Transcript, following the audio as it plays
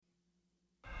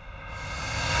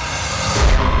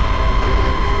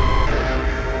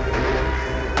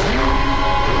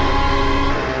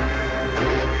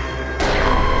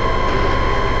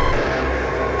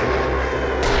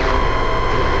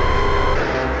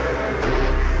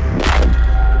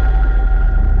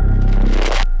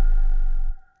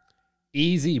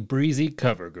Easy breezy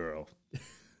cover girl.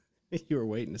 You were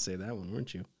waiting to say that one,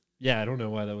 weren't you? Yeah, I don't know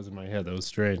why that was in my head. That was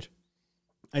strange.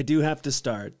 I do have to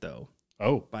start, though,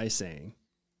 Oh, by saying,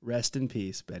 rest in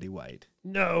peace, Betty White.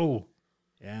 no.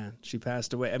 Yeah, she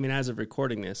passed away. I mean, as of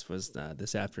recording this, was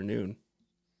this afternoon.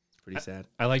 Pretty sad.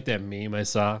 I like that meme I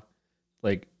saw,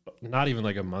 like, not even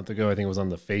like a month ago. I think it was on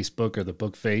the Facebook or the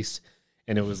book face.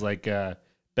 And it was like,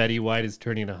 Betty White is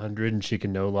turning 100 and she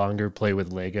can no longer play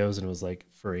with Legos. And it was like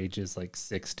for ages like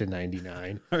 6 to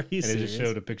 99. Are you And serious? it just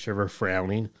showed a picture of her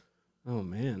frowning. Oh,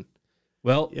 man.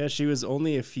 Well, Yeah, she was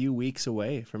only a few weeks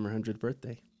away from her 100th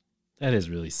birthday. that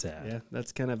is really sad. Yeah,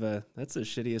 that's that's the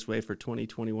shittiest way for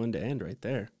 2021 to end right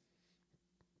there.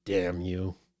 Damn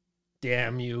you.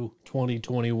 Damn you,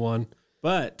 2021.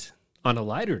 But On a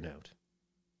lighter note,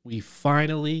 we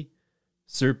finally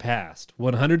surpassed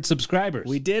 100 subscribers.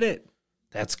 we did it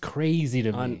That's crazy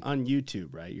to me. on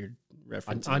YouTube, right? You're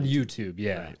referencing On YouTube,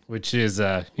 yeah. Right. Which is,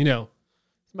 it's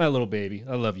my little baby.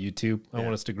 I love YouTube. I Yeah.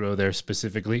 want us to grow there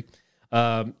specifically.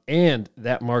 And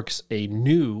that marks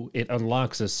it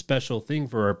unlocks a special thing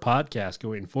for our podcast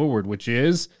going forward, which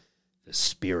is the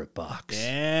Spirit Box.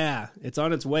 Yeah, it's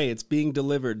on its way. It's being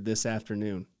delivered this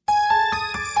afternoon.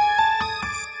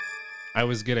 I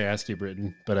was going to ask you,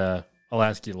 Britton, but I'll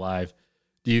ask you live.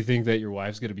 Do you think that your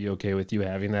wife's going to be okay with you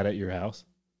having that at your house?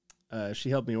 She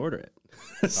helped me order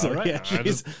it. So All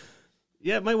right.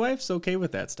 yeah, my wife's okay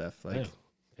with that stuff. Like, Yeah.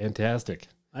 Fantastic.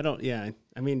 I don't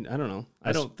know.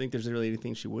 I don't think there's really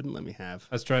anything she wouldn't let me have.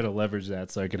 I was trying to leverage that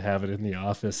so I could have it in the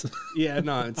office. Yeah,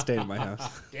 no, it's staying at my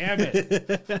house. Damn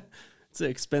it. It's an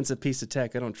expensive piece of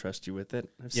tech. I don't trust you with it.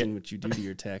 I've seen what you do to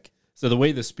your tech. So the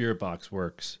way the Spirit Box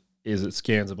works is it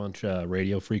scans a bunch of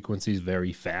radio frequencies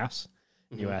very fast.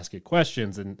 And you ask it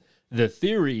questions, and the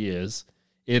theory is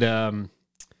the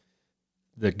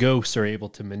ghosts are able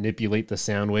to manipulate the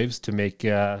sound waves to make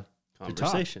to talk.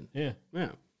 Conversation. Yeah. Yeah.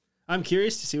 I'm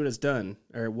curious to see what it's done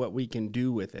or what we can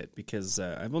do with it because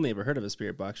I've only ever heard of a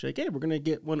Spirit Box. You're like, hey, we're going to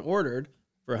get one ordered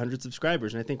for 100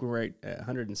 subscribers. And I think we're right at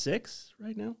 106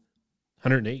 right now.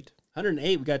 108.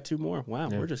 108. We got 2 more. Wow,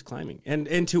 Yeah. we're just climbing.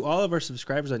 And to all of our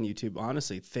subscribers on YouTube,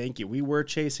 honestly, thank you. We were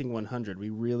chasing 100. We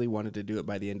really wanted to do it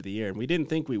by the end of the year, and we didn't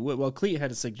think we would. Well, Cleet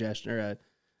had a suggestion or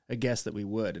a guess that we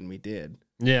would, and we did.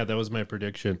 Yeah, that was my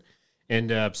prediction.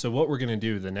 And so what we're going to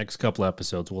do the next couple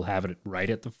episodes, we'll have it right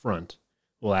at the front.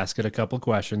 We'll ask it a couple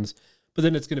questions, but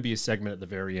then it's going to be a segment at the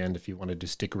very end if you wanted to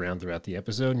stick around throughout the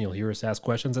episode, and you'll hear us ask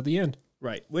questions at the end.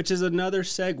 Right, which is another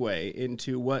segue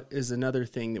into what is another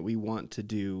thing that we want to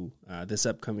do this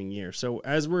upcoming year. So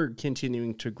as we're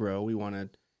continuing to grow, we want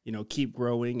to, keep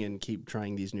growing and keep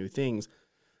trying these new things.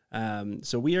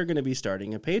 So we are going to be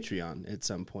starting a Patreon at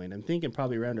some point. I'm thinking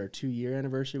probably around our 2-year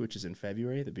anniversary, which is in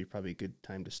February. That'd be probably a good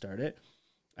time to start it.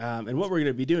 And what we're going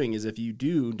to be doing is if you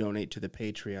do donate to the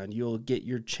Patreon, you'll get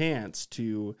your chance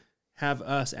to have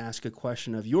us ask a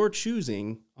question of your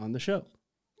choosing on the show.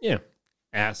 Yeah.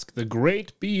 Ask the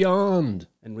great beyond.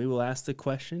 And we will ask the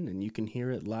question, and you can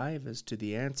hear it live as to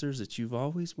the answers that you've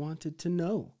always wanted to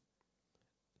know.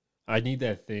 I need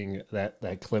that thing,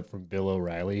 that clip from Bill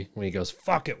O'Reilly when he goes,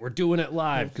 fuck it, we're doing it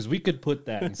live. Because we could put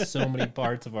that in so many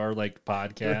parts of our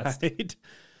podcast. Right?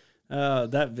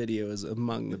 That video is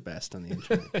among the best on the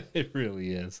internet. It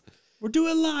really is. We're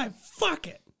doing live. Fuck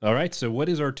it. All right, so what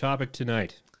is our topic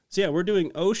tonight? So yeah, we're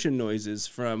doing ocean noises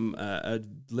from a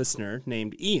listener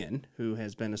named Ian, who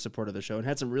has been a supporter of the show and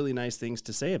had some really nice things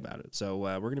to say about it. So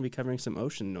we're going to be covering some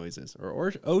ocean noises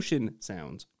or ocean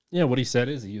sounds. Yeah, what he said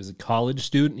is he was a college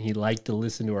student. He liked to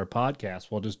listen to our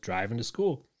podcast while just driving to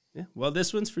school. Yeah, well,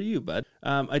 this one's for you, bud.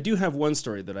 I do have one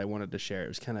story that I wanted to share. It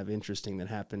was kind of interesting that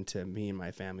happened to me and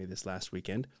my family this last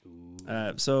weekend.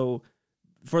 So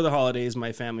for the holidays,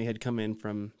 my family had come in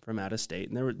from out of state,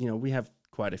 and there were, we have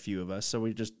quite a few of us, so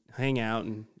we just hang out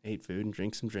and ate food and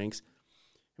drank some drinks.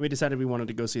 And we decided we wanted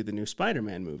to go see the new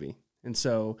Spider-Man movie, and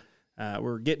so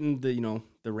we're getting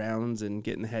the rounds and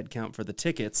getting the head count for the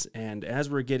tickets. And as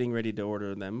we're getting ready to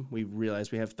order them, we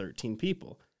realize we have 13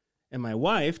 people. And my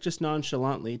wife just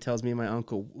nonchalantly tells me and my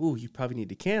uncle, ooh, you probably need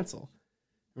to cancel.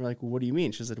 And we're like, well, what do you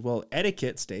mean? She said, well,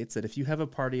 etiquette states that if you have a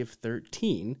party of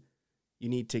 13, you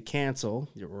need to cancel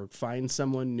or find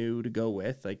someone new to go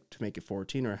with, like to make it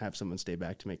 14, or have someone stay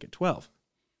back to make it 12.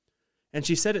 And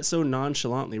she said it so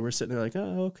nonchalantly. We're sitting there like,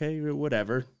 oh, okay,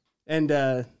 whatever. And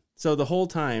so the whole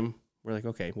time, we're like,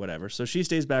 okay, whatever. So she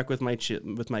stays back with my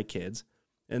kids.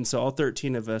 And so all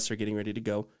 13 of us are getting ready to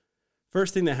go.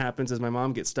 First thing that happens is my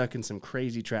mom gets stuck in some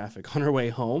crazy traffic on her way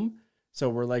home. So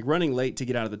we're like running late to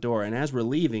get out of the door. And as we're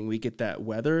leaving, we get that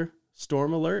weather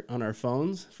storm alert on our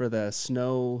phones for the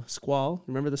snow squall.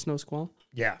 Remember the snow squall?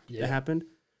 Yeah. That happened?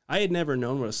 I had never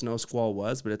known what a snow squall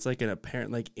was, but it's like an apparent,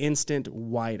 like instant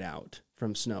whiteout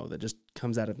from snow that just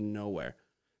comes out of nowhere.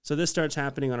 So this starts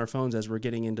happening on our phones as we're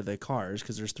getting into the cars,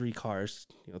 because there's 3 cars,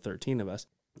 13 of us.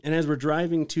 And as we're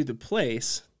driving to the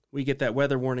place, we get that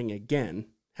weather warning again,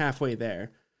 halfway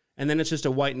there. And then it's just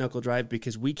a white knuckle drive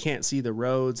because we can't see the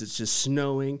roads. It's just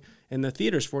snowing. And the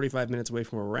theater's 45 minutes away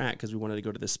from where we're at because we wanted to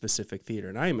go to this specific theater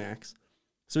in IMAX.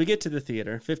 So we get to the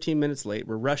theater, 15 minutes late.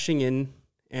 We're rushing in.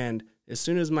 And as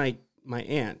soon as my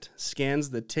aunt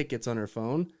scans the tickets on her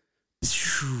phone,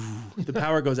 the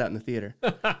power goes out in the theater.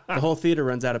 The whole theater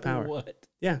runs out of power. What?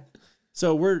 Yeah.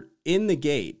 So we're in the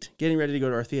gate, getting ready to go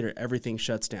to our theater. Everything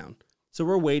shuts down. So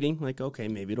we're waiting, like, okay,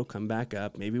 maybe it'll come back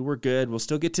up. Maybe we're good. We'll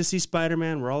still get to see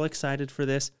Spider-Man. We're all excited for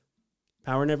this.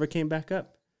 Power never came back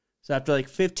up. So after like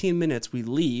 15 minutes, we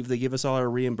leave. They give us all our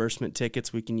reimbursement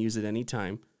tickets. We can use it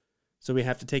anytime. So we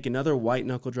have to take another white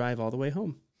knuckle drive all the way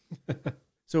home.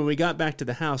 So when we got back to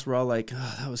the house, we're all like,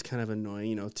 oh, that was kind of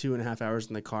annoying. 2.5 hours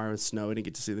in the car with snow. We didn't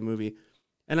get to see the movie.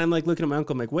 And I'm like looking at my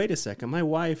uncle. I'm like, wait a second. My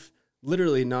wife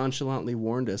literally nonchalantly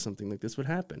warned us something like this would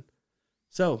happen.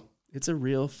 So it's a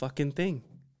real fucking thing.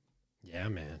 Yeah,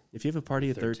 man. If you have a party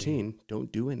of 13,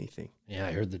 don't do anything. Yeah,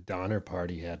 I heard the Donner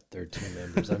Party had 13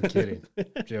 members. I'm kidding.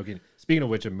 I'm joking. Speaking of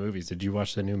which, of movies, did you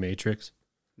watch the new Matrix?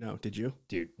 No, did you?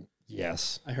 Dude,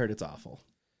 yes. I heard it's awful.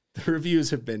 The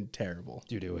reviews have been terrible.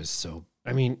 Dude, it was so...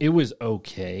 I mean, it was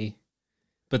okay,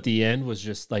 but the end was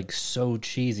just like so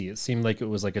cheesy. It seemed like it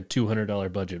was like a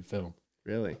 $200 budget film.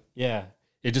 Really? Yeah.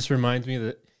 It just reminds me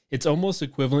that it's almost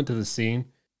equivalent to the scene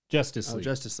Justice League.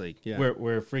 Justice League, yeah.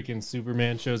 Where freaking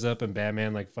Superman shows up and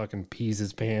Batman like fucking pees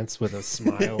his pants with a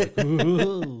smile. Like,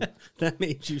 ooh. That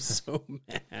made you so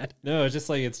mad. No,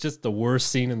 it's just the worst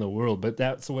scene in the world. But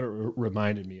that's what it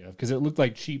reminded me of because it looked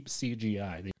like cheap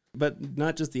CGI. But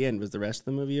not just the end. Was the rest of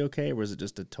the movie okay, or was it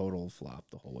just a total flop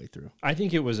the whole way through? I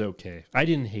think it was okay. I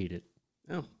didn't hate it.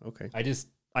 Oh, okay.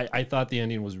 I thought the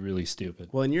ending was really stupid.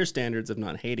 Well, in your standards of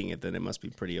not hating it, then it must be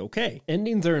pretty okay.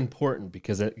 Endings are important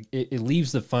because it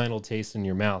leaves the final taste in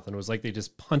your mouth. And it was like they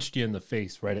just punched you in the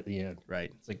face right at the end. Right.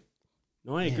 It's like,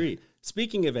 no, I agree.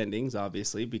 Speaking of endings,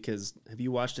 obviously, because have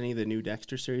you watched any of the new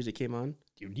Dexter series that came on?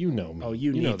 dude, you know me. Oh,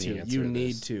 you know need the to. answer You to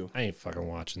need this. to. I ain't fucking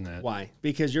watching that. Why?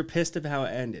 Because you're pissed of how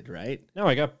it ended, right? No,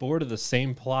 I got bored of the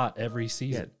same plot every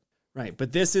season. Yeah. Right.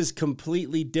 But this is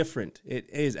completely different. It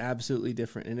is absolutely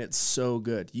different. And it's so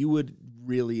good. You would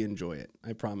really enjoy it.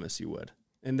 I promise you would.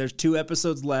 And there's 2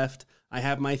 episodes left. I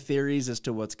have my theories as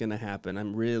to what's going to happen.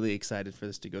 I'm really excited for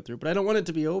this to go through, but I don't want it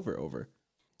to be over.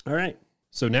 All right.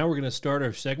 So now we're going to start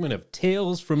our segment of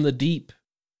Tales from the Deep.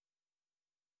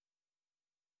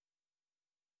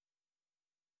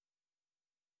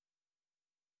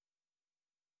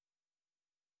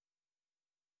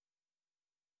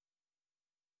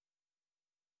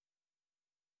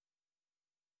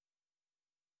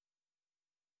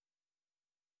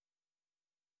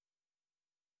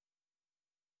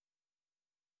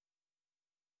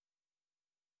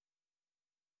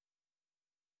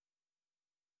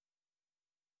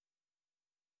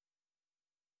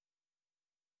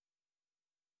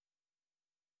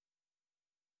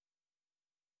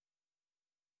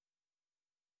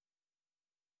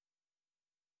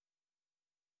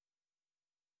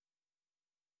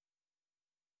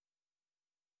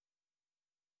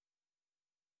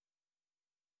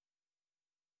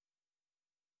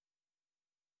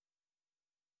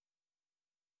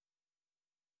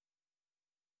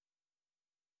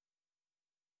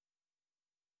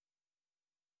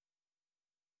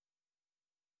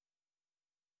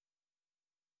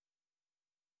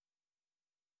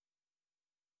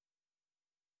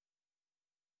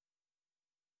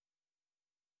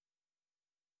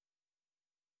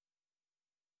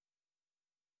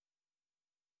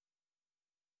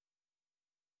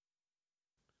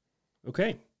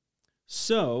 Okay.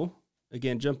 So,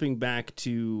 again, jumping back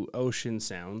to ocean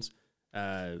sounds.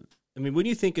 When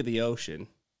you think of the ocean,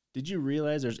 did you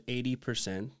realize there's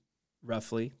 80%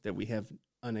 roughly that we have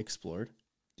unexplored?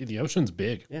 Dude, the ocean's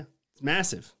big. Yeah. It's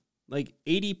massive. Like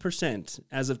 80%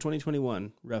 as of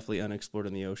 2021, roughly unexplored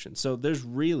in the ocean. So there's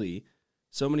really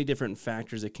so many different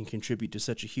factors that can contribute to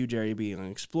such a huge area being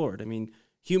unexplored. I mean,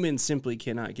 humans simply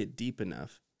cannot get deep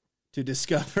enough to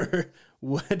discover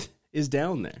what is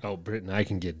down there. Oh, Britton, I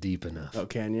can get deep enough. Oh,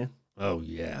 can you? Oh,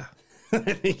 yeah.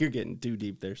 I think you're getting too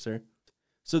deep there, sir.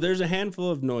 So there's a handful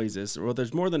of noises, or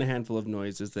there's more than a handful of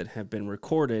noises that have been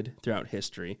recorded throughout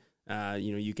history.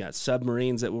 You've got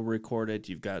submarines that will record it.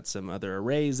 You've got some other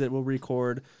arrays that will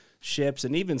record ships,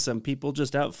 and even some people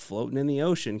just out floating in the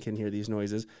ocean can hear these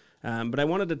noises. But I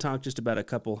wanted to talk just about a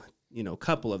couple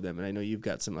of them, and I know you've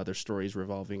got some other stories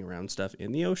revolving around stuff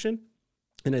in the ocean.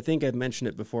 And I think I've mentioned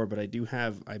it before, but I do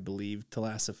have, I believe,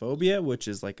 thalassophobia, which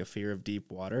is like a fear of deep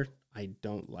water. I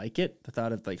don't like it. The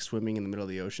thought of like swimming in the middle of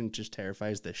the ocean just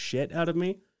terrifies the shit out of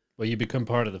me. Well, you become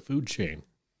part of the food chain.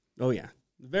 Oh, yeah.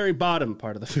 The very bottom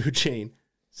part of the food chain.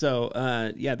 So,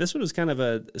 yeah, this one was kind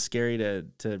of scary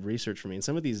to research for me. And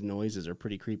some of these noises are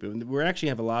pretty creepy. We actually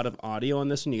have a lot of audio on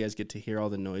this one. You guys get to hear all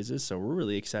the noises. So we're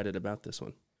really excited about this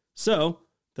one. So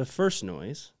the first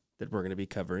noise that we're going to be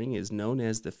covering is known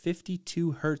as the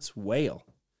 52 hertz whale,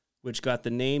 which got the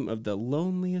name of the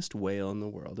loneliest whale in the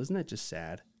world. Isn't that just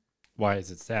sad? Why is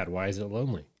it sad? Why is it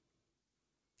lonely?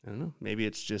 I don't know. Maybe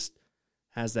it's just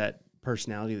has that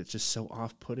personality that's just so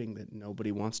off-putting that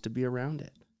nobody wants to be around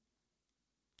it.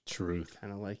 Truth.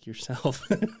 Kind of like yourself.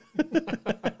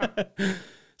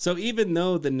 So even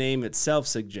though the name itself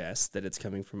suggests that it's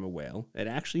coming from a whale, it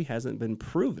actually hasn't been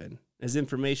proven, as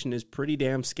information is pretty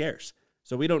damn scarce.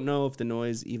 So we don't know if the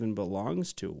noise even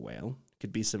belongs to a whale. It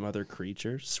could be some other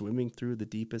creature swimming through the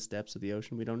deepest depths of the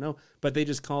ocean. We don't know. But they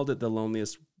just called it the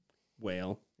loneliest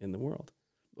whale in the world.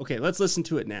 Okay, let's listen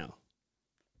to it now.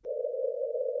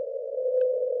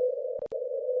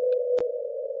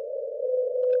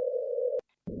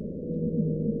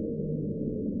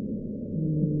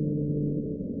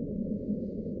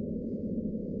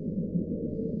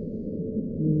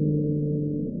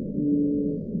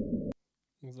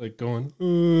 It's like going,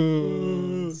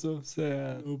 oh, it's so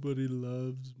sad. Nobody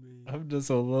loves me. I'm just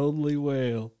a lonely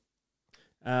whale.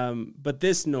 But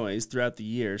this noise, throughout the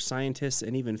years, scientists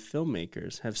and even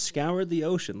filmmakers have scoured the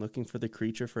ocean looking for the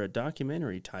creature for a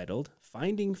documentary titled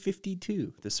Finding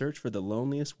 52, the search for the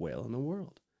loneliest whale in the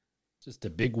world. Just a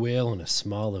big whale in a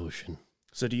small ocean.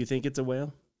 So do you think it's a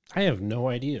whale? I have no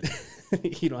idea.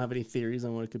 You don't have any theories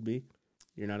on what it could be?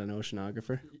 You're not an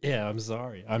oceanographer? Yeah, I'm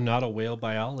sorry. I'm not a whale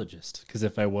biologist, because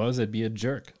if I was, I'd be a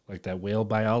jerk, like that whale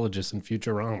biologist in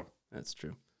Futurama. That's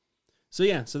true. So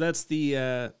yeah, so that's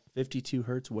the 52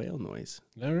 hertz whale noise.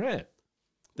 All right.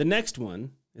 The next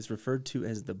one is referred to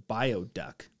as the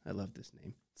bioduck. I love this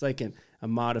name. It's like a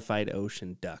modified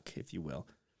ocean duck, if you will.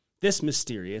 This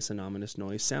mysterious and ominous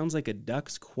noise sounds like a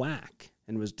duck's quack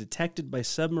and was detected by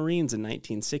submarines in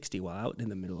 1960 while out in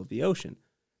the middle of the ocean.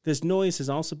 This noise has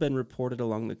also been reported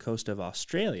along the coast of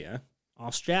Australia,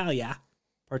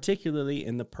 particularly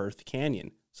in the Perth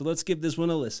Canyon. So let's give this one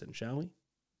a listen, shall we?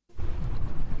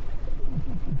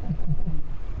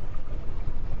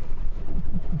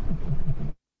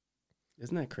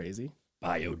 Isn't that crazy?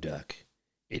 Bioduck.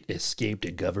 It escaped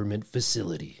a government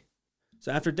facility.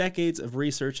 So after decades of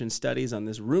research and studies on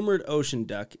this rumored ocean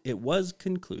duck, it was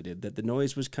concluded that the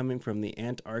noise was coming from the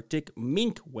Antarctic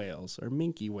minke whales, or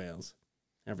minke whales,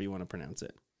 however you want to pronounce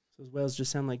it. So those whales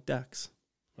just sound like ducks.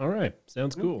 All right.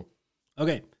 Sounds cool.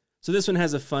 Okay, so this one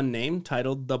has a fun name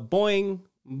titled the Boing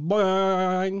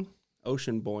Boing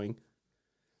Ocean Boing.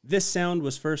 This sound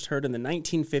was first heard in the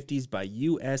 1950s by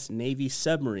U.S. Navy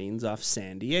submarines off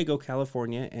San Diego,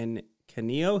 California, and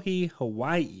Kaneohe,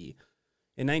 Hawaii.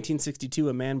 In 1962,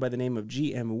 a man by the name of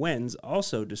G.M. Wenz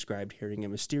also described hearing a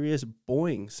mysterious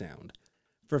boing sound.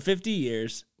 For 50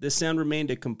 years, this sound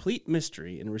remained a complete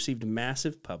mystery and received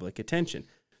massive public attention.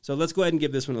 So let's go ahead and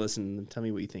give this one a listen and tell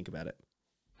me what you think about it.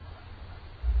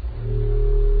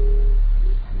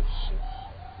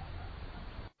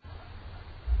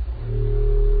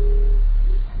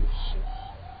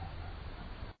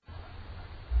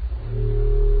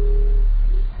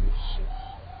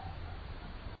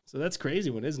 So that's crazy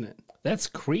one, isn't it? That's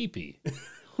creepy.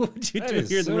 What would you That do is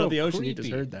here in the middle of so the ocean? You just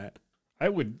creepy. heard that. I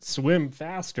would swim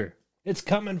faster. It's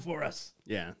coming for us.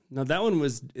 Yeah. No, that one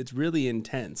it's really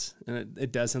intense. And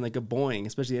it does sound like a boing,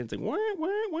 especially it's like, wah, wah,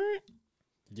 wah.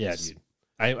 Yeah, dude.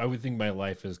 I would think my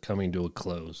life is coming to a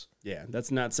close. Yeah, that's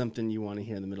not something you want to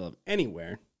hear in the middle of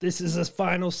anywhere. This is his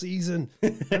final season.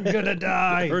 I'm going to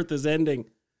die. Earth is ending.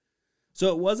 So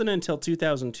it wasn't until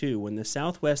 2002 when the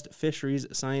Southwest Fisheries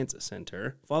Science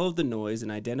Center followed the noise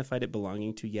and identified it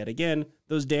belonging to, yet again,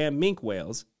 those damn minke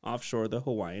whales offshore the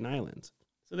Hawaiian Islands.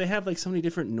 So they have like so many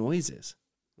different noises,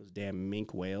 those damn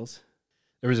minke whales.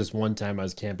 There was this one time I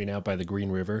was camping out by the Green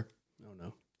River, Oh,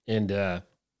 no. and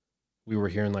we were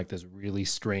hearing like this really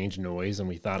strange noise, and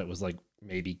we thought it was like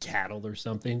maybe cattle or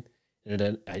something. And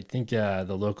then I think the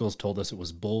locals told us it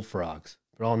was bullfrogs.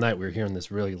 But all night we were hearing this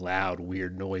really loud,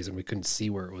 weird noise, and we couldn't see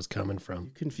where it was coming from.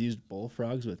 You confused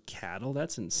bullfrogs with cattle?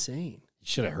 That's insane. You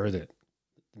should have heard it.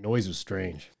 The noise was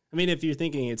strange. I mean, if you're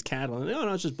thinking it's cattle,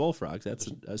 no, it's just bullfrogs. That's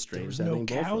a There strange was sounding no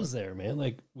bullfrog. cows there, man.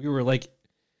 Like we were like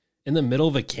in the middle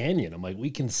of a canyon. I'm like, we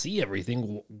can see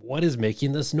everything. What is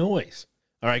making this noise?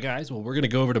 All right, guys. Well, we're gonna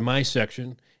go over to my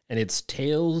section, and it's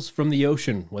tales from the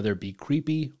ocean, whether it be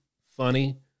creepy,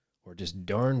 funny, or just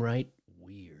darn right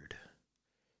weird.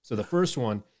 So the first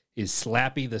one is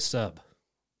Slappy the Sub.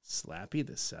 Slappy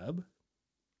the Sub?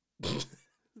 It's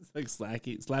like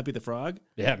Slappy the Frog?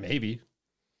 Yeah, maybe.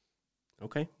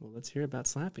 Okay, well, let's hear about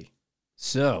Slappy.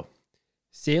 So,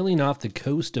 sailing off the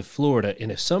coast of Florida in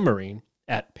a submarine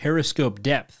at periscope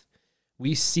depth,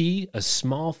 we see a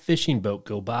small fishing boat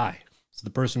go by. So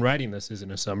the person writing this is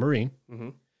in a submarine.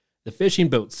 Mm-hmm. The fishing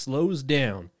boat slows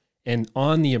down, and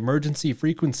on the emergency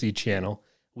frequency channel,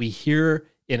 we hear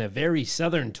in a very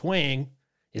southern twang,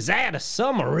 "Is that a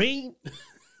submarine?"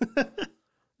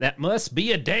 "That must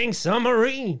be a dang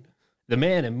submarine." The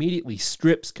man immediately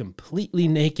strips completely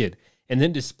naked and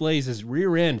then displays his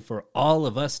rear end for all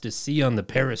of us to see on the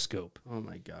periscope. Oh,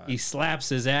 my God. He slaps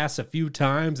his ass a few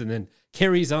times and then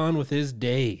carries on with his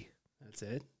day. That's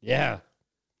it? Yeah.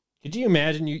 Could you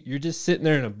imagine you're just sitting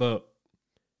there in a boat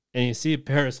and you see a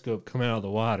periscope come out of the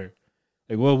water?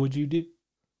 Like, what would you do?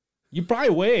 You probably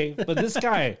wave, but this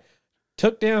guy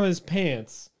took down his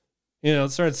pants,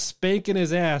 started spanking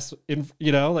his ass,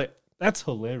 like, that's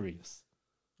hilarious.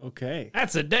 Okay.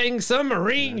 That's a dang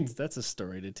submarine. That's a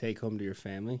story to take home to your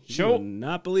family. You Show- will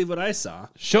not believe what I saw.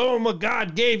 Show him what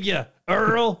God gave you,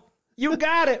 Earl. You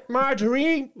got it,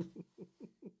 Margarine.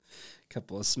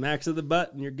 Couple of smacks of the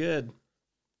butt and you're good.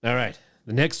 All right.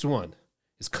 The next one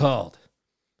is called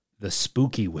the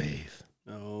Spooky Wave.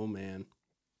 Oh, man.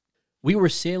 We were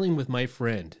sailing with my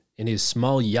friend in his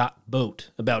small yacht boat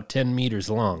about 10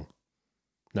 meters long.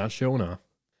 Not showing off.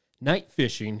 Night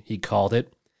fishing, he called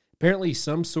it. Apparently,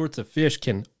 some sorts of fish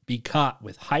can be caught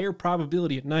with higher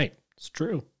probability at night. It's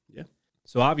true. Yeah.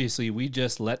 So obviously, we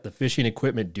just let the fishing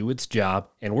equipment do its job,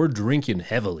 and we're drinking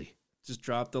heavily. Just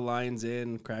drop the lines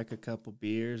in, crack a couple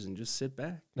beers, and just sit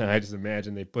back. Now, I just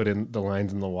imagine they put in the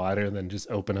lines in the water and then just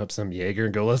open up some Jaeger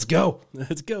and go, let's go.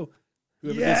 Let's go.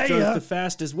 Whoever gets drunk the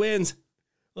fastest wins.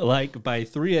 Like by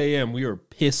 3 a.m., we were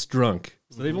pissed drunk.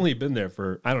 So they've only been there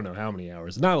for, I don't know how many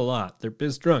hours. Not a lot. They're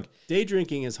pissed drunk. Day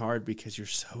drinking is hard because you're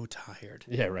so tired.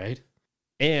 Yeah, right?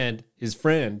 And his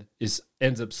friend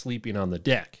ends up sleeping on the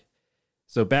deck.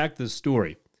 So back to the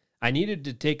story. I needed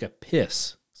to take a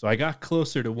piss. So I got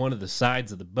closer to one of the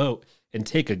sides of the boat and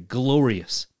take a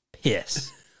glorious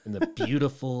piss in the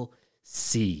beautiful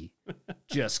sea.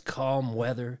 Just calm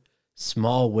weather,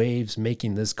 small waves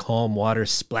making this calm water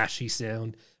splashy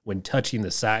sound when touching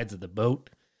the sides of the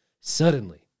boat.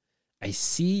 Suddenly, I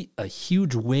see a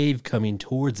huge wave coming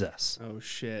towards us. Oh,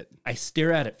 shit. I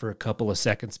stare at it for a couple of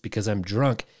seconds because I'm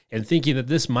drunk and thinking that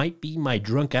this might be my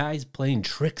drunk eyes playing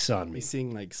tricks on me. He's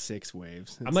seeing like 6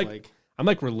 waves. It's I'm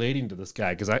like relating to this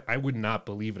guy because I would not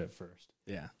believe it at first.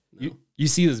 Yeah. No. You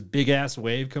see this big ass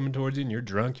wave coming towards you and you're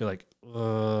drunk. You're like,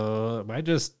 am I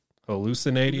just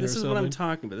hallucinating This or is something? what I'm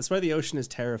talking about. That's why the ocean is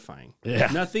terrifying.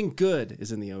 Yeah. Nothing good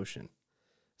is in the ocean.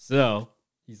 So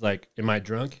he's like, am I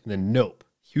drunk? And then nope.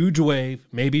 Huge wave,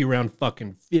 maybe around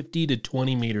fucking 50 to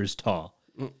 20 meters tall.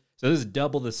 So this is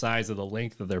double the size of the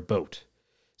length of their boat.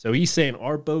 So he's saying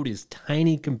our boat is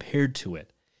tiny compared to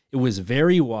it. It was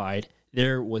very wide.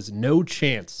 There was no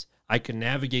chance I could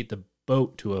navigate the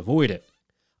boat to avoid it.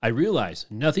 I realize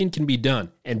nothing can be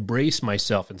done and brace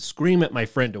myself and scream at my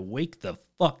friend to wake the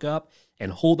fuck up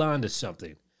and hold on to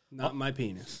something. Not my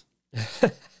penis.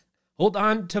 Hold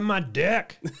on to my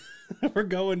deck. We're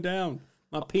going down.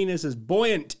 My penis is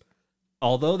buoyant.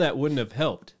 Although that wouldn't have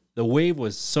helped, the wave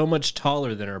was so much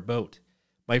taller than our boat.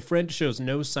 My friend shows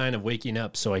no sign of waking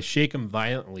up, so I shake him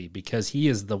violently because he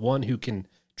is the one who can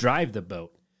drive the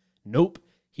boat. Nope,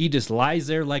 he just lies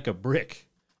there like a brick.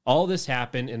 All this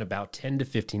happened in about 10 to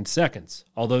 15 seconds,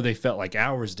 although they felt like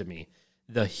hours to me.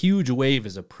 The huge wave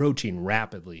is approaching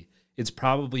rapidly. It's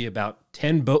probably about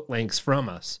 10 boat lengths from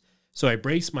us. So I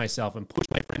brace myself and push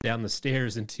my friend down the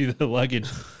stairs into the luggage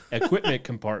equipment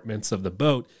compartments of the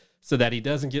boat so that he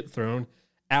doesn't get thrown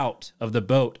out of the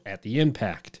boat at the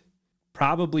impact.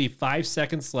 Probably 5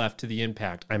 seconds left to the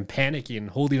impact. I'm panicking and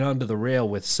holding onto the rail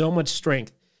with so much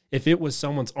strength. If it was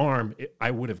someone's arm,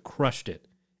 I would have crushed it.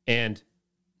 And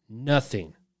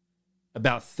nothing.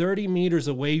 About 30 meters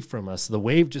away from us, the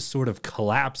wave just sort of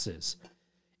collapses.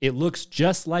 It looks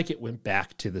just like it went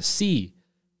back to the sea.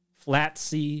 Flat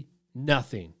sea,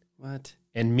 nothing. What?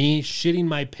 And me shitting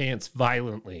my pants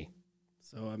violently.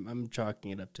 So I'm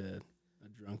chalking it up to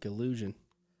a drunk illusion.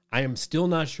 I am still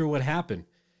not sure what happened.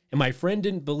 And my friend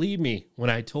didn't believe me when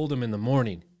I told him in the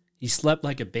morning. He slept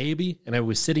like a baby, and I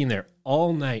was sitting there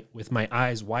all night with my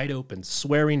eyes wide open,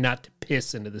 swearing not to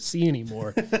piss into the sea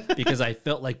anymore because I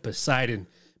felt like Poseidon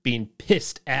being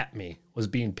pissed at me.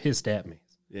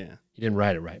 Yeah. He didn't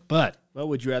write it right, but Well,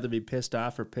 would you rather be pissed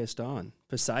off or pissed on?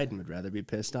 Poseidon would rather be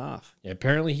pissed off.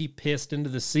 apparently he pissed into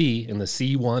the sea, and the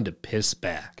sea wanted to piss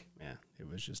back. Yeah, it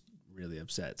was just really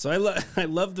upset. So I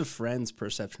love the friend's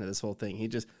perception of this whole thing. He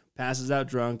just passes out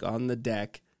drunk on the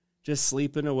deck, just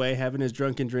sleeping away, having his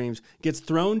drunken dreams, gets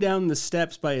thrown down the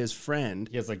steps by his friend.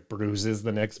 He has like bruises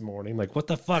the next morning. Like, what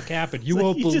the fuck happened? You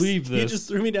won't believe this. He just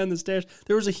threw me down the stairs.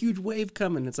 There was a huge wave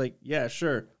coming. It's like, yeah,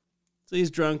 sure. So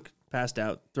he's drunk, passed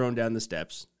out, thrown down the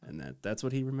steps, and that's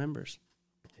what he remembers.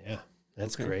 Yeah,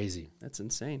 that's crazy. That's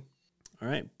insane. All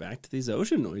right, back to these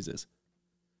ocean noises.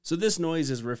 So this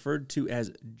noise is referred to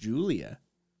as Julia.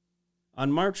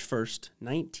 On March 1st,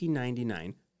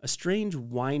 1999, a strange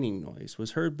whining noise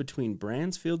was heard between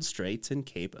Bransfield Straits and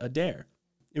Cape Adare.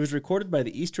 It was recorded by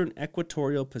the Eastern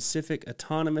Equatorial Pacific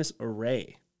Autonomous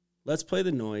Array. Let's play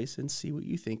the noise and see what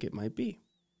you think it might be.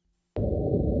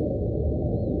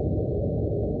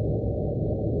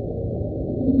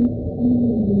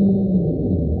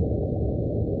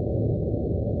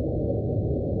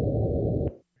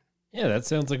 Yeah, that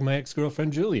sounds like my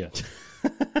ex-girlfriend Julia.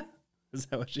 Is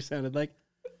that what she sounded like?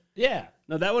 Yeah.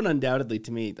 No, that one undoubtedly,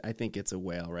 to me, I think it's a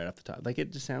whale right off the top. Like,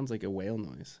 it just sounds like a whale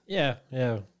noise. Yeah.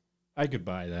 I could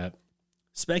buy that.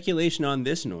 Speculation on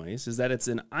this noise is that it's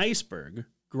an iceberg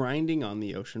grinding on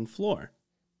the ocean floor.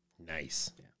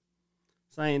 Nice. Yeah.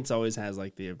 Science always has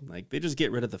they just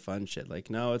get rid of the fun shit.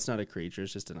 Like, no, it's not a creature,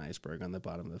 it's just an iceberg on the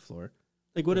bottom of the floor.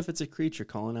 Like, what if it's a creature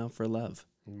calling out for love?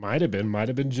 Might have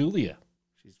been Julia.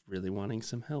 She's really wanting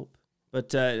some help.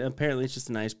 But apparently it's just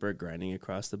an iceberg grinding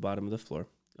across the bottom of the floor.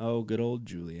 Oh, good old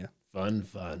Julia.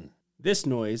 Fun. This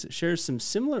noise shares some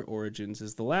similar origins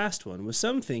as the last one, with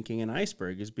some thinking an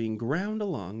iceberg is being ground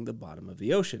along the bottom of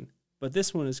the ocean. But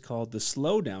this one is called the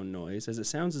slowdown noise, as it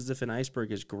sounds as if an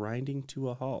iceberg is grinding to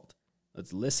a halt.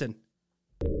 Let's listen.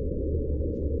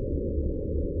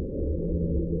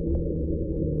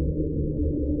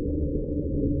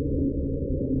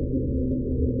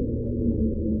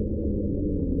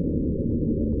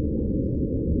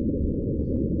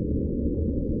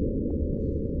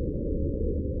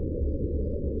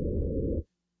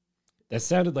 That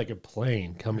sounded like a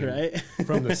plane coming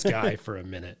from the sky for a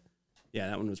minute. Yeah,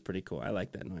 that one was pretty cool. I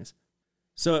like that noise.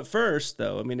 So at first,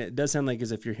 though, I mean, it does sound like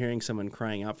as if you're hearing someone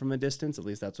crying out from a distance. At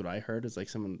least that's what I heard. It's like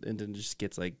someone, and then it just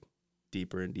gets like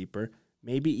deeper and deeper.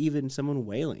 Maybe even someone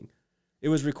wailing. It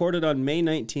was recorded on May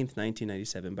 19th,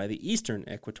 1997 by the Eastern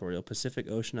Equatorial Pacific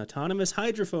Ocean Autonomous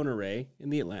Hydrophone Array in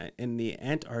the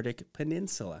Antarctic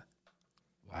Peninsula.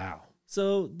 Wow.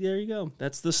 So there you go.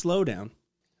 That's the slowdown.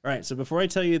 All right, so before I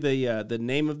tell you the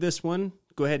name of this one,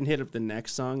 go ahead and hit up the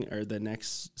next song or the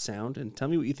next sound and tell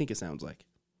me what you think it sounds like.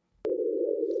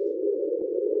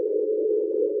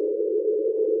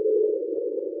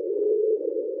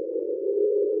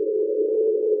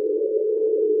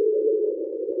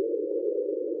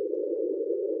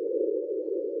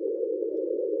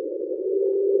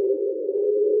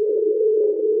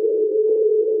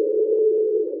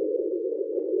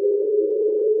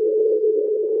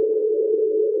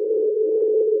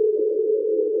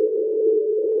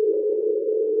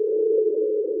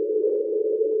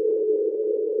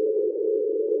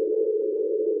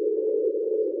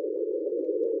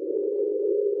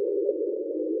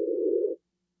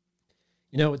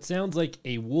 You know, it sounds like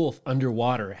a wolf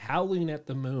underwater howling at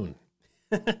the moon.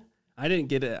 I didn't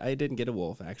get a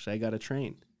wolf, actually. I got a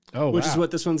train. Oh, which is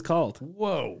what this one's called.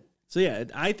 Whoa. So yeah,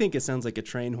 I think it sounds like a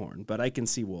train horn, but I can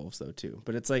see wolves though too.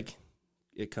 But it's like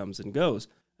it comes and goes.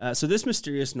 So this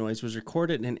mysterious noise was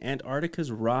recorded in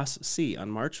Antarctica's Ross Sea on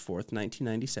March 4th,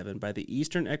 1997 by the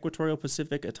Eastern Equatorial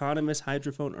Pacific Autonomous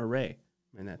Hydrophone Array.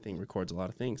 And that thing records a lot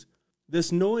of things.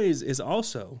 This noise is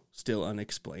also still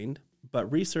unexplained,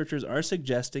 but researchers are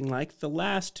suggesting, like the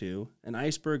last two, an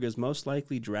iceberg is most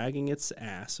likely dragging its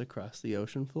ass across the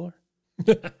ocean floor.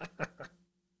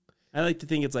 I like to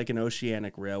think it's like an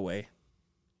oceanic railway.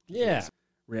 Yeah.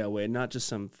 Railway, not just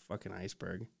some fucking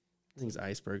iceberg. I think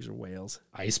icebergs are whales.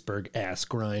 Iceberg ass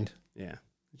grind. Yeah.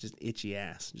 Just itchy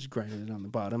ass. Just grinding it on the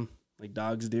bottom like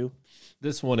dogs do.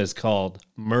 This one is called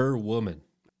Mer Woman.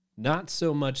 Not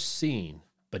so much seen,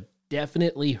 but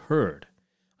definitely heard.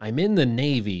 I'm in the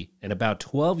Navy, and about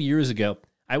 12 years ago,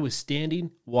 I was standing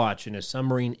watch in a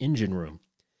submarine engine room.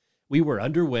 We were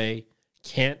underway,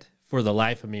 can't for the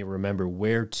life of me remember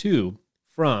where to,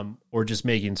 from, or just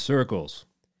making circles.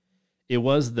 It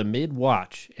was the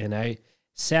mid-watch, and I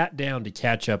sat down to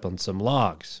catch up on some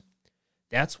logs.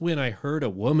 That's when I heard a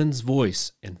woman's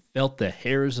voice and felt the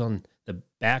hairs on the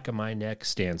back of my neck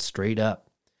stand straight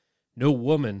up. No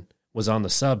woman was on the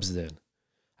subs then.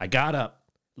 I got up,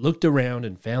 looked around,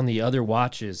 and found the other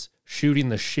watches shooting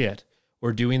the shit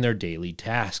or doing their daily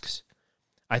tasks.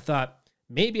 I thought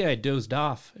maybe I dozed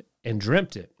off and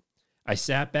dreamt it. I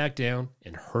sat back down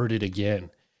and heard it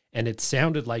again, and it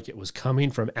sounded like it was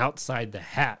coming from outside the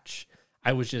hatch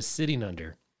I was just sitting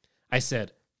under. I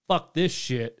said, "Fuck this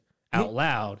shit," out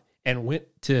loud, and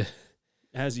went to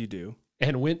As you do.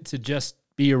 just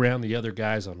be around the other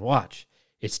guys on watch.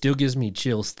 It still gives me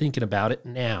chills thinking about it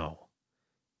now.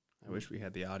 I wish we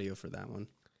had the audio for that one.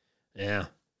 Yeah.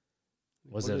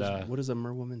 What does a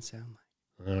merwoman sound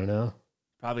like? I don't know.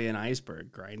 Probably an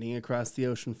iceberg grinding across the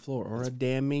ocean floor, or a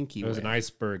damn minke It was whale. an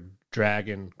iceberg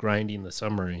dragon grinding the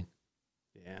submarine.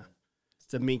 Yeah.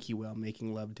 It's a minke whale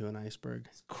making love to an iceberg.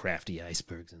 Crafty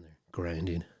icebergs in there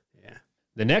grinding. Yeah.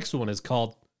 The next one is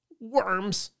called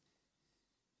Worms.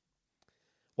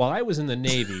 While I was in the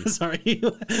Navy... Sorry.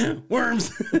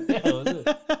 Worms.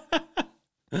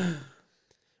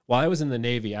 While I was in the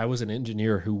Navy, I was an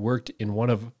engineer who worked in one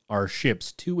of our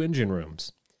ship's 2 engine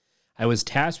rooms. I was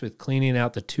tasked with cleaning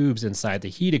out the tubes inside the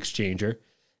heat exchanger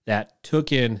that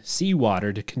took in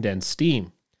seawater to condense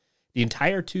steam. The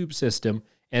entire tube system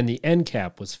and the end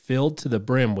cap was filled to the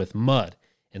brim with mud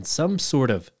and some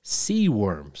sort of sea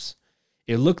worms.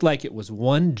 It looked like it was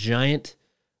one giant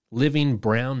living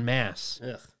brown mass,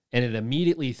 Ugh. and it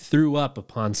immediately threw up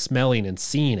upon smelling and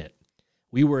seeing it.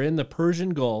 We were in the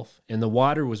Persian Gulf, and the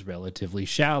water was relatively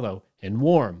shallow and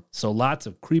warm, so lots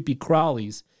of creepy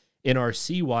crawlies in our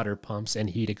seawater pumps and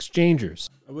heat exchangers.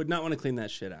 I would not want to clean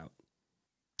that shit out.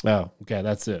 Oh, okay,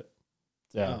 that's it.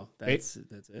 So, Oh, that's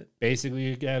it. basically,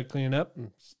 you got to clean it up.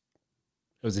 It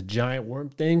was a giant worm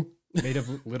thing made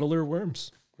of littler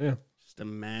worms. Yeah. Just a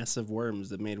mass of worms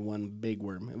that made one big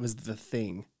worm. It was the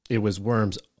thing. It was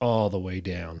worms all the way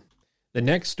down. The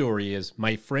next story is,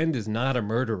 my friend is not a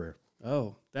murderer.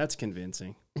 Oh, that's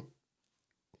convincing.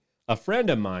 A friend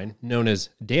of mine, known as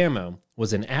Damo,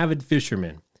 was an avid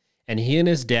fisherman, and he and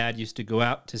his dad used to go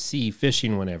out to sea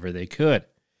fishing whenever they could.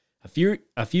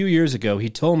 A few years ago, he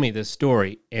told me this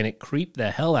story, and it creeped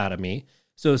the hell out of me,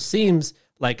 so it seems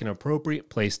like an appropriate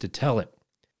place to tell it.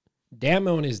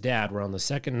 Damo and his dad were on the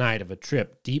second night of a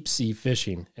trip deep sea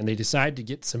fishing, and they decided to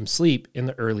get some sleep in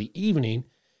the early evening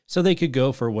so they could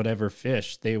go for whatever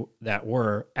fish they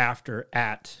were after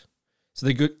at.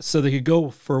 So they could go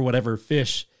for whatever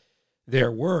fish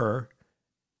there were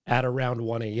at around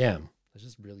 1 a.m. It's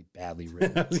just really badly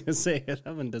written. I was going to say, that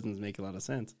one doesn't make a lot of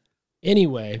sense.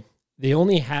 Anyway, they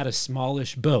only had a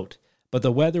smallish boat, but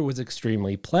the weather was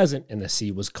extremely pleasant and the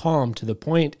sea was calm to the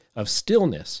point of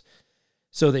stillness.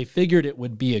 So they figured it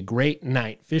would be a great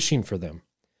night fishing for them.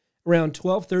 Around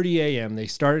 12:30 a.m., they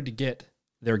started to get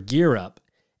their gear up.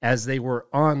 As they were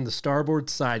on the starboard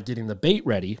side getting the bait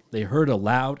ready, they heard a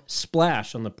loud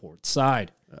splash on the port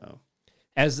side. Oh.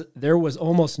 As there was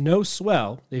almost no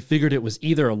swell, they figured it was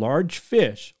either a large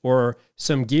fish or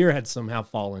some gear had somehow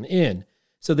fallen in,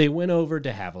 so they went over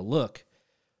to have a look.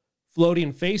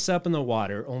 Floating face up in the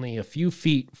water, only a few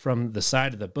feet from the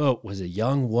side of the boat, was a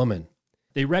young woman.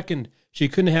 They reckoned she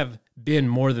couldn't have been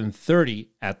more than 30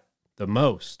 at the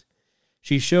most.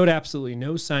 She showed absolutely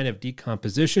no sign of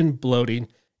decomposition, bloating,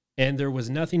 and there was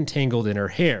nothing tangled in her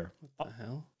hair. What the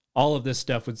hell? All of this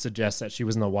stuff would suggest that she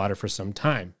was in the water for some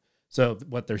time. So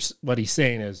what he's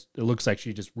saying is it looks like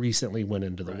she just recently went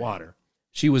into the water.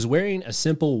 She was wearing a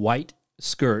simple white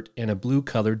skirt and a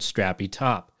blue-colored strappy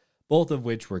top, both of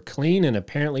which were clean and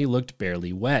apparently looked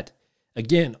barely wet.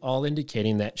 Again, all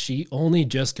indicating that she only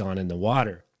just gone in the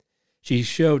water. She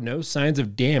showed no signs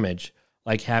of damage,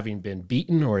 like having been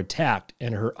beaten or attacked,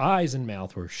 and her eyes and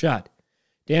mouth were shut.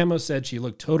 Damo said she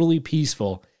looked totally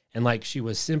peaceful and like she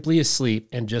was simply asleep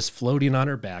and just floating on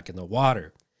her back in the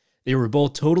water. They were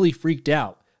both totally freaked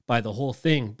out by the whole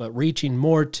thing, but reaching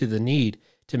more to the need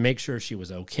to make sure she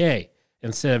was okay,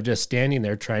 instead of just standing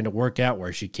there trying to work out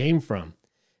where she came from.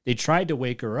 They tried to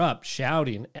wake her up,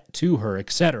 shouting to her,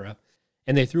 etc.,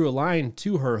 and they threw a line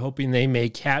to her, hoping they may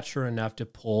catch her enough to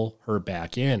pull her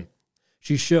back in.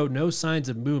 She showed no signs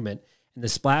of movement, and the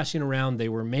splashing around they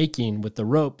were making with the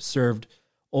rope served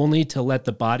only to let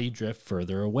the body drift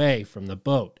further away from the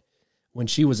boat. When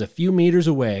she was a few meters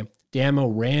away, Damo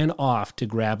ran off to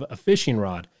grab a fishing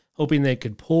rod, hoping they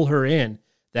could pull her in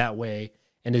that way,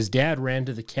 and his dad ran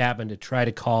to the cabin to try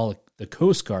to call the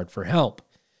Coast Guard for help.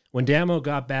 When Damo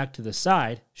got back to the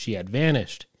side, she had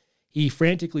vanished. He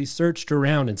frantically searched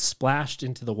around and splashed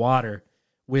into the water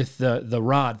with the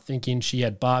rod, thinking she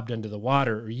had bobbed under the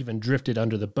water or even drifted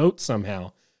under the boat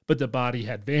somehow, but the body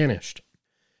had vanished.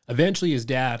 Eventually, his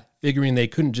dad, figuring they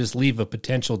couldn't just leave a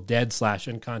potential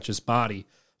dead/unconscious body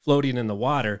floating in the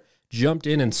water, jumped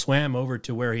in and swam over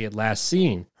to where he had last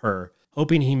seen her,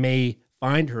 hoping he may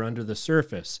find her under the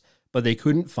surface, but they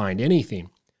couldn't find anything.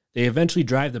 They eventually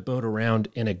drive the boat around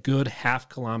in a good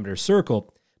half-kilometer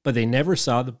circle, but they never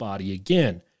saw the body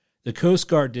again. The Coast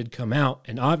Guard did come out,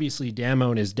 and obviously Damo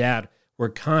and his dad were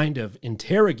kind of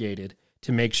interrogated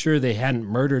to make sure they hadn't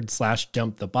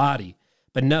murdered/dumped the body,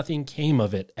 but nothing came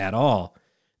of it at all.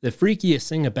 The freakiest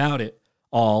thing about it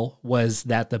all was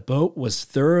that the boat was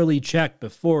thoroughly checked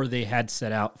before they had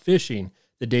set out fishing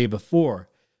the day before,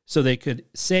 so they could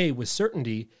say with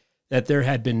certainty that there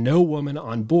had been no woman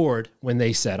on board when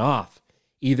they set off,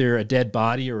 either a dead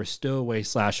body or a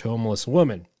stowaway/homeless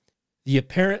woman. The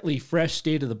apparently fresh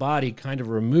state of the body kind of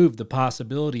removed the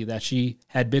possibility that she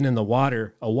had been in the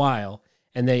water a while,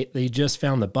 and they just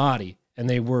found the body, and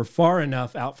they were far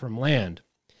enough out from land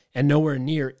and nowhere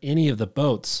near any of the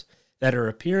boats that her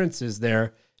appearances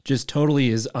there just totally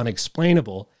is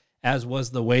unexplainable, as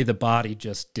was the way the body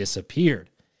just disappeared.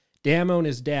 Damo and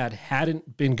his dad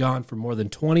hadn't been gone for more than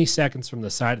 20 seconds from the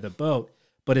side of the boat,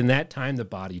 but in that time the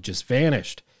body just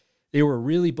vanished. They were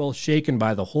really both shaken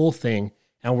by the whole thing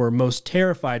and were most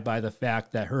terrified by the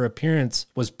fact that her appearance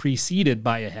was preceded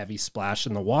by a heavy splash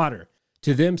in the water,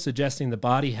 to them suggesting the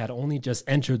body had only just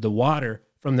entered the water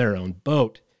from their own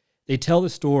boat. They tell the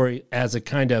story as a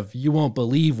kind of "you won't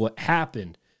believe what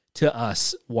happened to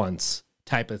us once"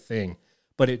 type of thing,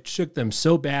 but it shook them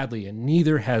so badly, and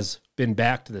neither has been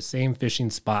back to the same fishing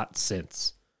spot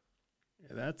since.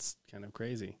 Yeah, that's kind of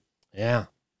crazy. Yeah,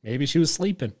 maybe she was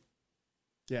sleeping.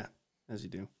 Yeah, as you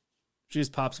do. She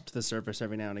just pops up to the surface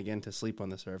every now and again to sleep on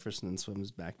the surface and then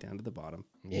swims back down to the bottom.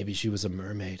 Maybe she was a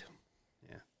mermaid.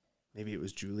 Yeah. Maybe it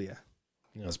was Julia.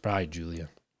 It was probably Julia.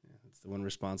 Yeah, that's the one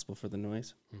responsible for the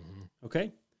noise. Mm-hmm.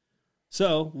 Okay.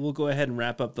 So we'll go ahead and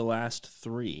wrap up the last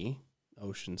 3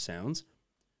 ocean sounds.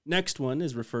 Next one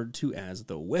is referred to as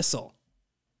the whistle.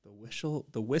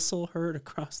 The whistle heard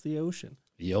across the ocean.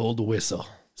 The old whistle.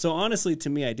 So honestly, to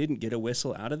me, I didn't get a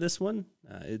whistle out of this one.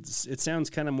 It sounds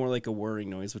kind of more like a whirring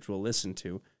noise, which we'll listen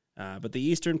to. But the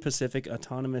Eastern Pacific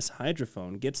Autonomous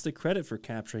Hydrophone gets the credit for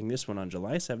capturing this one on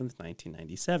July 7th,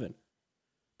 1997.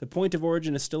 The point of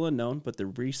origin is still unknown, but the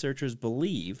researchers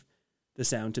believe the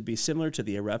sound to be similar to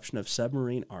the eruption of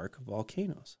submarine arc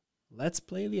volcanoes. Let's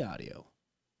play the audio.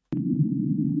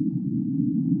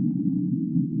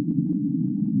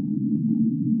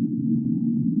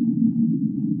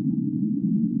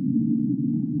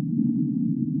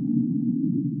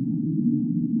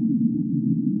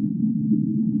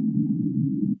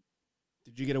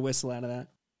 Did you get a whistle out of that?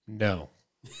 No.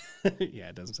 Yeah,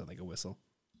 it doesn't sound like a whistle.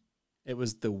 It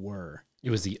was the whir. It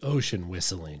was the ocean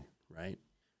whistling. Right?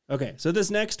 Okay, so this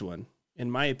next one,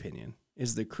 in my opinion,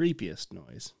 is the creepiest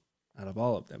noise out of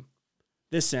all of them.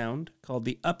 This sound, called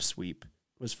the upsweep,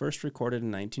 was first recorded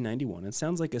in 1991 and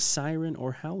sounds like a siren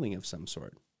or howling of some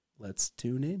sort. Let's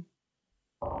tune in.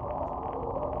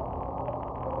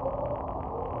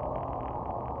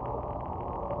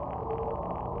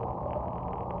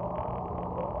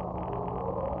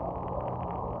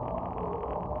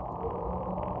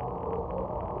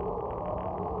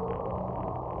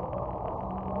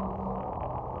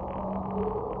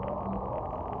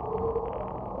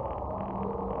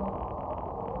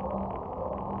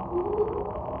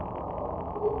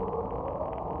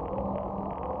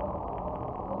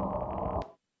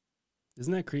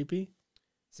 Isn't that creepy?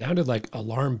 Sounded like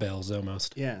alarm bells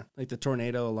almost. Yeah, like the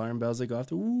tornado alarm bells that go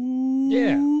off. Ooh,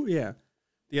 Yeah. Yeah.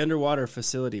 The underwater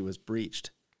facility was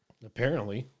breached.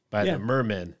 Apparently, by Yeah. the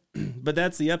mermen. But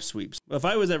that's the upsweeps. If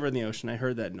I was ever in the ocean, I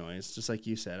heard that noise, just like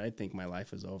you said, I'd think my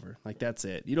life is over. Like, that's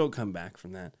it. You don't come back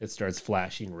from that. It starts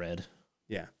flashing red.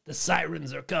 Yeah. The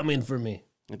sirens are coming for me.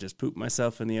 I just poop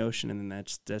myself in the ocean, and then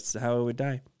that's how I would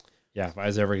die. Yeah, if I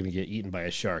was ever going to get eaten by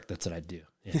a shark, that's what I'd do.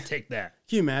 Yeah, take that.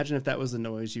 Can you imagine if that was the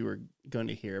noise you were going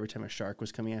to hear every time a shark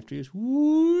was coming after you? Just,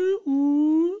 woo,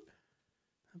 woo.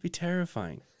 That'd be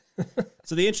terrifying.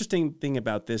 So the interesting thing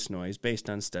about this noise, based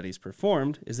on studies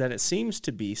performed, is that it seems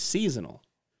to be seasonal.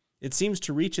 It seems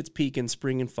to reach its peak in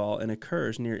spring and fall and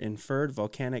occurs near inferred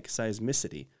volcanic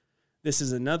seismicity. This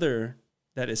is another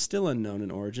that is still unknown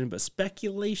in origin, but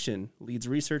speculation leads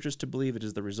researchers to believe it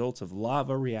is the result of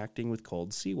lava reacting with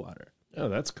cold seawater. Oh,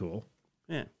 that's cool.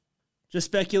 Yeah. Just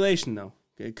speculation, though.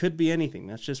 It could be anything.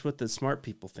 That's just what the smart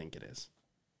people think it is.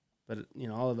 But, you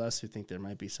know, all of us who think there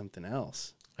might be something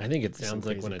else. I think it Some sounds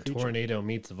like crazy when a creature. tornado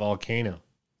meets a volcano.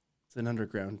 It's an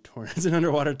it's an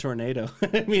underwater tornado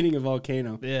meeting a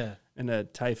volcano Yeah. and a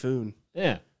typhoon.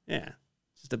 Yeah. Yeah.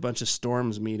 Just a bunch of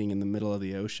storms meeting in the middle of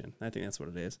the ocean. I think that's what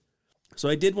it is. So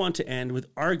I did want to end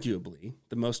with arguably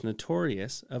the most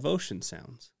notorious of ocean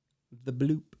sounds, the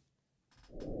bloop.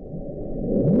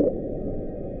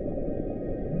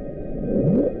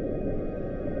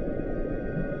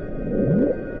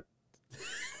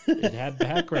 It had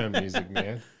background music,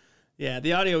 man. Yeah,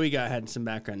 the audio we got had some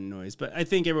background noise, but I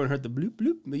think everyone heard the bloop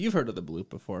bloop. You've heard of the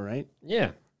bloop before, right?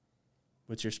 Yeah.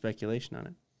 What's your speculation on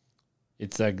it?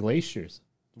 It's glaciers.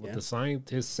 What the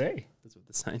scientists say. That's what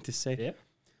the scientists say. Yeah.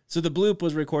 So the bloop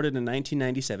was recorded in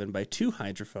 1997 by two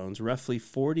hydrophones roughly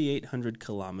 4,800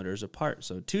 kilometers apart.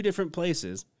 So two different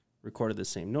places recorded the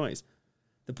same noise.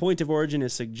 The point of origin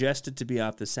is suggested to be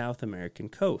off the South American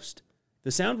coast. The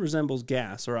sound resembles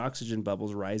gas or oxygen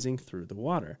bubbles rising through the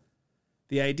water.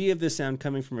 The idea of this sound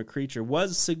coming from a creature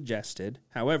was suggested.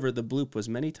 However, the bloop was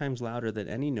many times louder than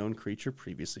any known creature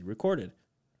previously recorded.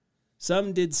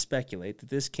 Some did speculate that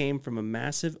this came from a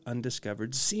massive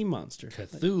undiscovered sea monster.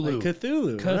 Cthulhu. Like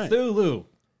Cthulhu. Cthulhu. Right.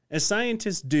 As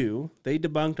scientists do, they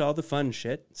debunked all the fun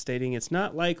shit, stating it's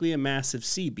not likely a massive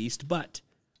sea beast, but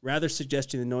rather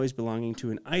suggesting the noise belonging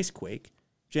to an ice quake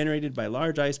generated by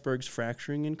large icebergs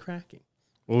fracturing and cracking.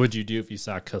 What would you do if you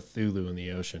saw Cthulhu in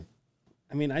the ocean?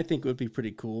 I mean, I think it would be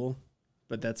pretty cool,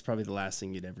 but that's probably the last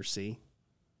thing you'd ever see,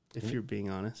 if you're being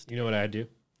honest. You know what I'd do?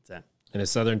 What's that? In a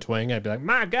southern twang, I'd be like,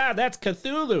 my God, that's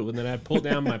Cthulhu. And then I'd pull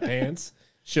down my pants,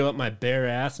 show up my bare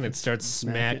ass, and it starts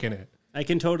smacking it. I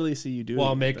can totally see you doing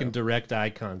while it, making though. direct eye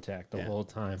contact the whole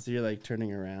time. So you're like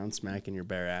turning around, smacking your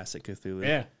bare ass at Cthulhu.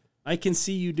 Yeah. I can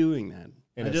see you doing that.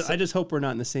 I just hope we're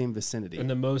not in the same vicinity. In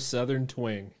the most southern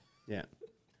twang. Yeah.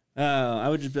 I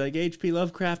would just be like, H.P.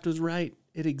 Lovecraft was right.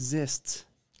 It exists.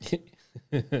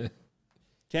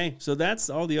 Okay, so that's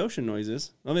all the ocean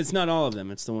noises. Well, it's not all of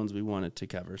them. It's the ones we wanted to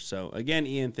cover. So, again,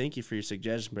 Ian, thank you for your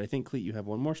suggestion. But I think, Cleet, you have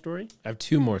one more story? I have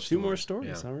two more stories. Two more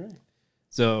stories. Yeah. All right.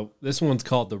 So this one's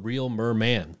called The Real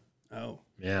Merman. Oh.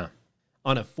 Yeah.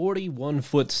 On a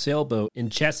 41-foot sailboat in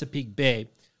Chesapeake Bay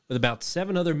with about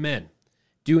 7 other men,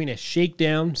 doing a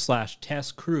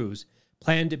shakedown/test cruise,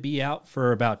 planned to be out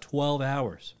for about 12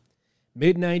 hours.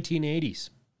 Mid-1980s,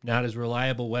 not as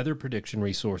reliable weather prediction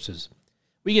resources.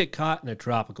 We get caught in a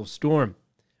tropical storm.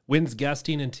 Winds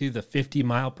gusting into the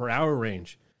 50-mile-per-hour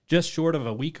range, just short of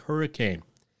a weak hurricane.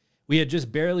 We had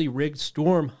just barely rigged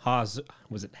storm hawsers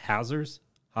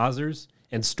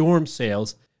and storm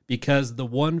sails because the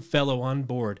one fellow on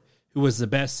board who was the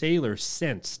best sailor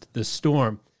sensed the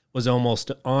storm was almost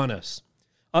on us.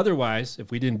 Otherwise, if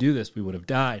we didn't do this, we would have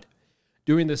died.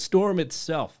 During the storm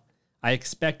itself, I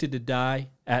expected to die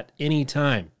at any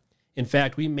time. In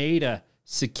fact, we made a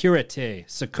security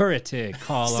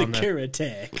call on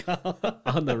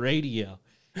the radio.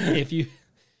 If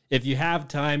you have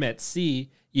time at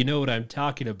sea, you know what I'm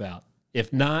talking about.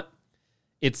 If not,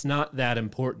 it's not that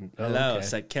important. Hello, Okay.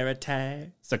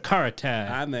 security. Security.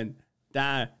 I'm in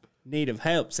dire need of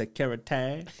help,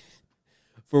 security.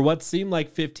 For what seemed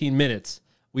like 15 minutes,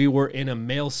 we were in a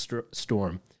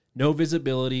maelstrom. No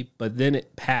visibility, but then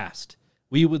it passed.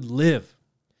 We would live.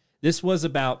 This was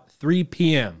about 3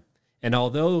 p.m., and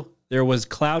although there was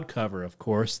cloud cover, of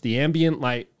course, the ambient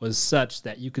light was such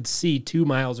that you could see 2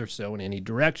 miles or so in any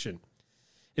direction.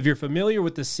 If you're familiar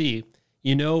with the sea,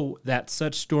 you know that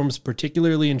such storms,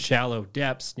 particularly in shallow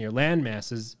depths near land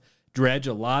masses, dredge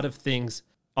a lot of things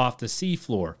off the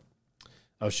seafloor.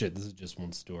 Oh shit, this is just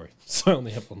one story, so I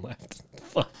only have one left.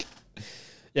 Fuck.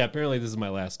 Yeah, apparently this is my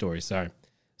last story, sorry.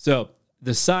 So,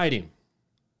 the siding.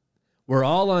 We're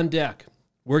all on deck,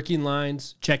 working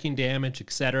lines, checking damage,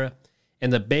 etc.,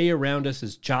 and the bay around us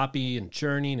is choppy and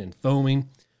churning and foaming.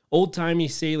 Old-timey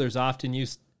sailors often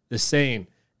use the saying,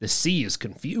 the sea is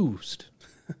confused.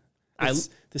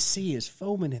 The sea is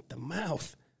foaming at the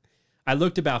mouth. I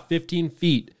looked about 15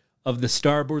 feet of the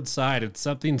starboard side and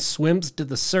something swims to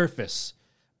the surface,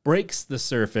 breaks the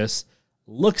surface,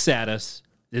 looks at us,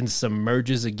 then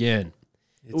submerges again.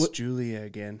 It's Julia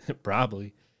again.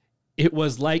 Probably. It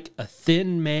was like a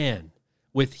thin man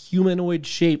with humanoid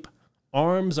shape,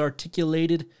 arms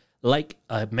articulated like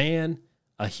a man,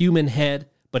 a human head,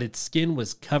 but its skin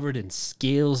was covered in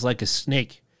scales like a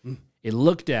snake. It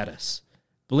looked at us,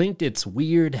 blinked its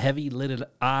weird, heavy-lidded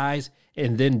eyes,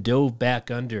 and then dove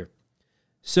back under.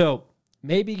 So,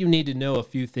 maybe you need to know a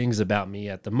few things about me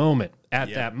at that moment. I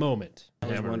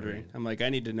was wondering. I'm like, I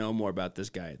need to know more about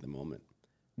this guy at the moment.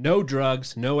 No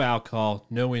drugs, no alcohol,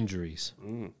 no injuries.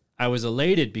 I was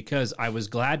elated because I was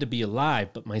glad to be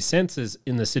alive, but my senses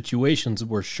in the situations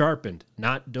were sharpened,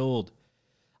 not dulled.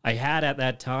 I had at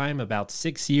that time about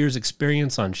 6 years'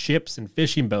 experience on ships and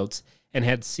fishing boats and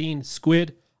had seen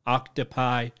squid,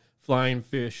 octopi, flying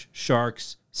fish,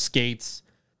 sharks, skates,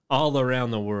 all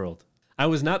around the world. I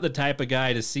was not the type of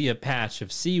guy to see a patch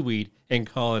of seaweed and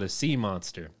call it a sea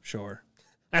monster. Sure.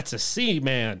 That's a sea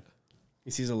man.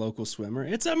 He sees a local swimmer.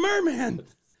 It's a merman.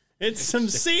 It's some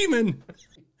seaman.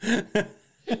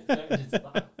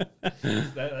 That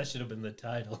should have been the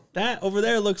title. That over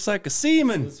there looks like a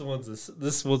seaman.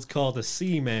 This one's called a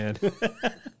Seaman.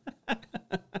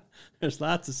 There's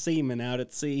lots of seamen out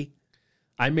at sea.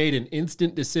 I made an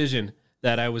instant decision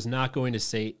that I was not going to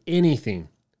say anything.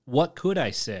 What could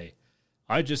I say?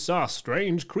 I just saw a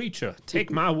strange creature.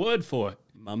 Take my word for it.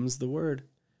 Mum's the word.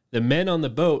 The men on the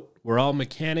boat were all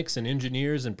mechanics and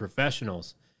engineers and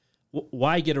professionals.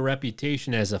 Why get a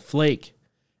reputation as a flake?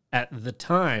 At the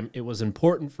time, it was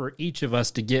important for each of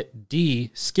us to get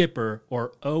D, skipper,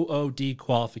 or OOD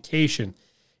qualification,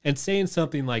 and saying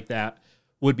something like that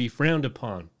would be frowned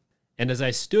upon. And as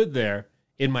I stood there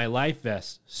in my life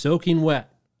vest, soaking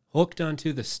wet, hooked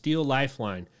onto the steel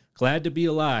lifeline, glad to be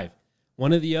alive,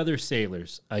 one of the other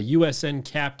sailors, a USN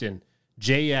captain,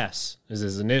 JS is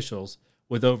his initials,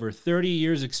 with over 30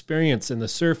 years' experience in the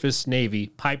surface Navy,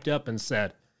 piped up and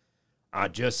said, I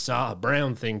just saw a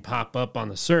brown thing pop up on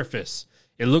the surface.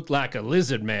 It looked like a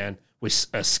lizard man with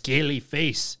a scaly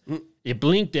face. It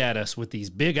blinked at us with these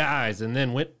big eyes and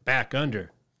then went back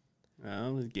under.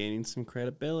 Well, he's gaining some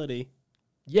credibility.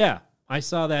 Yeah, I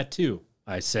saw that too,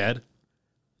 I said.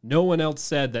 No one else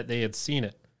said that they had seen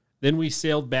it. Then we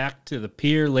sailed back to the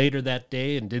pier later that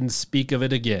day and didn't speak of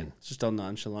it again. It's just all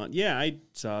nonchalant. Yeah, I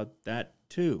saw that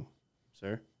too,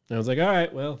 sir. And I was like, all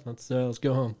right, well, let's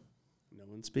go home. No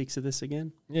one speaks of this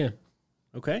again? Yeah.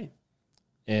 Okay.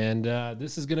 And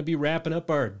this is going to be wrapping up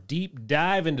our deep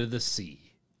dive into the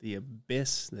sea. The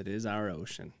abyss that is our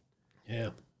ocean. Yeah.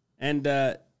 And,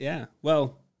 yeah,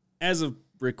 well, as of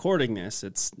recording this,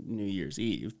 it's New Year's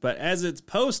Eve. But as it's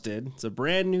posted, it's a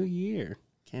brand new year.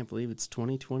 Can't believe it's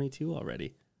 2022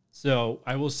 already. So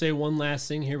I will say one last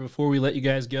thing here before we let you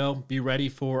guys go. Be ready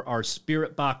for our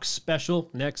Spirit Box special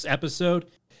next episode.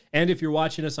 And if you're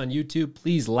watching us on YouTube,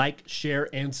 please like, share,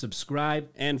 and subscribe.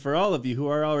 And for all of you who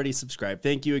are already subscribed,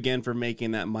 thank you again for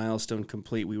making that milestone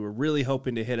complete. We were really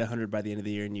hoping to hit 100 by the end of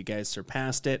the year, and you guys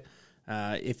surpassed it.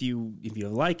 If you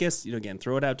like us, again,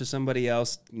 throw it out to somebody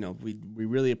else. We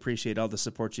really appreciate all the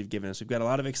support you've given us. We've got a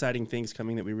lot of exciting things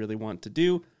coming that we really want to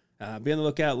do. Be on the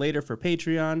lookout later for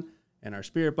Patreon and our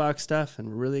Spirit Box stuff, and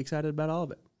we're really excited about all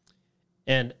of it.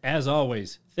 And as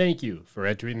always, thank you for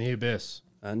entering the abyss.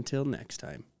 Until next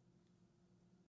time.